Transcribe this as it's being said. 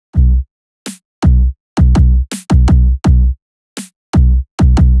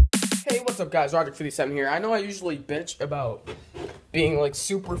up, guys? Rodrick 57 here. I know I usually bitch about being, like,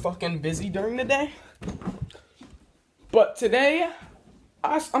 super fucking busy during the day. But today,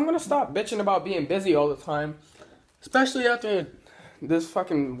 I'm gonna stop bitching about being busy all the time. Especially after this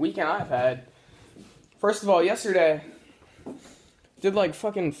fucking weekend I've had. First of all, yesterday, did, like,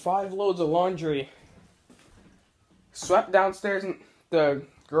 fucking 5 loads of laundry. Swept downstairs in the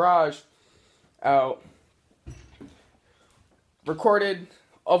garage out. Recorded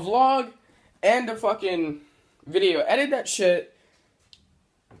a vlog and a fucking video. Edited that shit.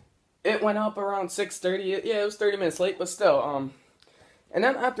 It went up around 6:30. Yeah, it was 30 minutes late, but still. And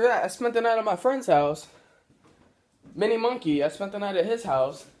then after that, I spent the night at my friend's house. Mini Monkey, I spent the night at his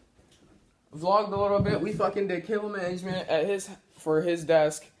house. Vlogged a little bit. We fucking did cable management at for his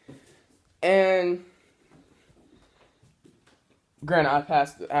desk. And granted, I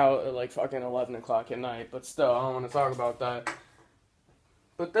passed out at like fucking 11 o'clock at night, but still, I don't want to talk about that.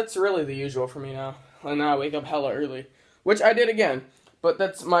 But that's really the usual for me now. And now I wake up hella early, which I did again, but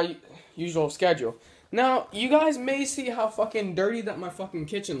that's my usual schedule. Now, you guys may see how fucking dirty that my fucking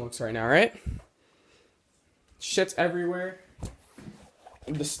kitchen looks right now, right? Shit's everywhere.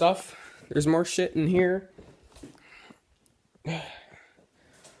 The stuff, there's more shit in here.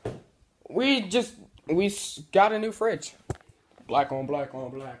 We got a new fridge. Black on black on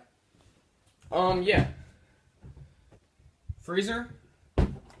black. Yeah. Freezer.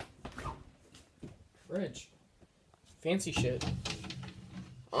 Fridge. Fancy shit.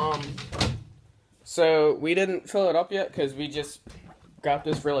 So we didn't fill it up yet because we just got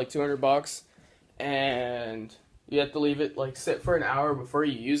this for like $200, and you have to leave it like sit for an hour before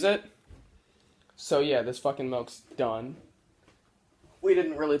you use it. So yeah, this fucking milk's done. We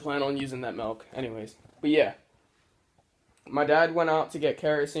didn't really plan on using that milk anyways. But yeah. My dad went out to get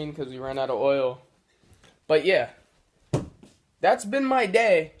kerosene because we ran out of oil. But yeah. That's been my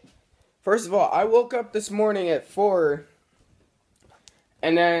day. First of all, I woke up this morning at 4.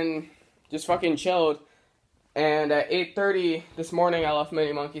 And then just fucking chilled. And at 8:30 this morning, I left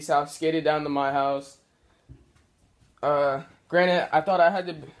Mini Monkey's house, skated down to my house. Granted, I thought I had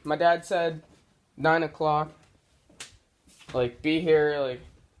to... My dad said 9 o'clock. Like, be here, like,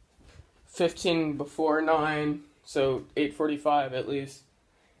 15 before 9. So, 8:45 at least.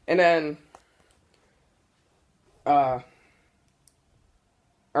 And then, our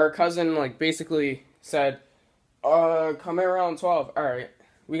cousin, like, basically said, come here around 12. Alright.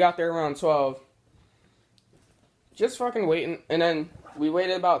 We got there around 12. Just fucking waiting. And then, we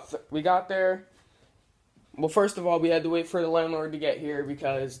waited about, we got there. Well, first of all, we had to wait for the landlord to get here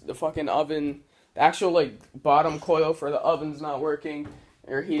because the fucking oven, the actual, like, bottom coil for the oven's not working.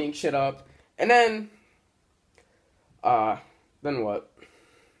 They're heating shit up. And then what?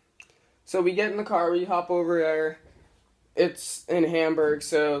 So we get in the car, we hop over there. It's in Hamburg,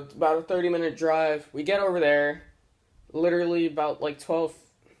 so it's about a 30-minute drive. We get over there, literally about like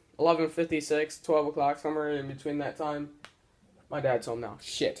 11:56, 12 o'clock, somewhere in between that time. My dad's home now.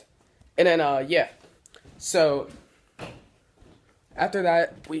 Shit. And then, yeah. So, after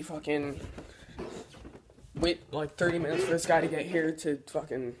that, we fucking wait like 30 minutes for this guy to get here to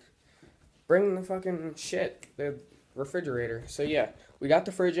fucking bring the fucking shit, the refrigerator. So yeah, we got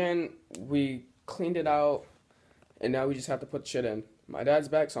the fridge in, we cleaned it out, and now we just have to put shit in. My dad's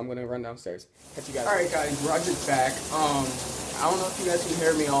back, so I'm gonna run downstairs. Catch you guys. Alright guys, Rodrick's back. I don't know if you guys can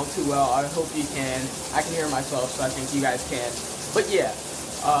hear me all too well. I hope you can. I can hear myself, so I think you guys can. But yeah,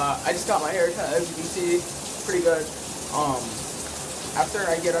 I just got my hair cut, as you can see. Pretty good. After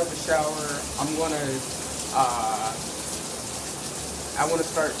I get out of the shower, I want to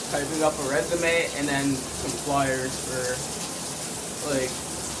start typing up a resume and then some flyers for, like,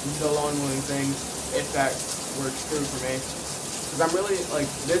 the lawn mowing thing, if that works through for me. Because I'm really, like,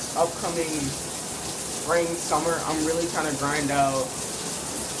 this upcoming spring, summer, I'm really trying to grind out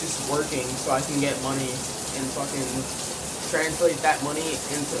just working so I can get money and fucking translate that money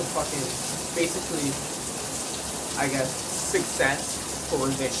into fucking, basically, I guess, success for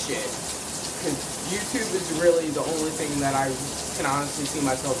this shit. Because YouTube is really the only thing that I can honestly see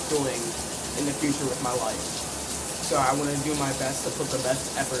myself doing in the future with my life. So I want to do my best to put the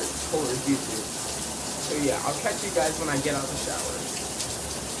best effort towards YouTube. So yeah, I'll catch you guys when I get out of the shower.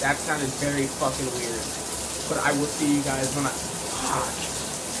 That sounded very fucking weird. But I will see you guys when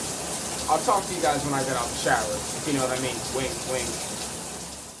I'll talk to you guys when I get out of the shower, if you know what I mean. Wink, wink.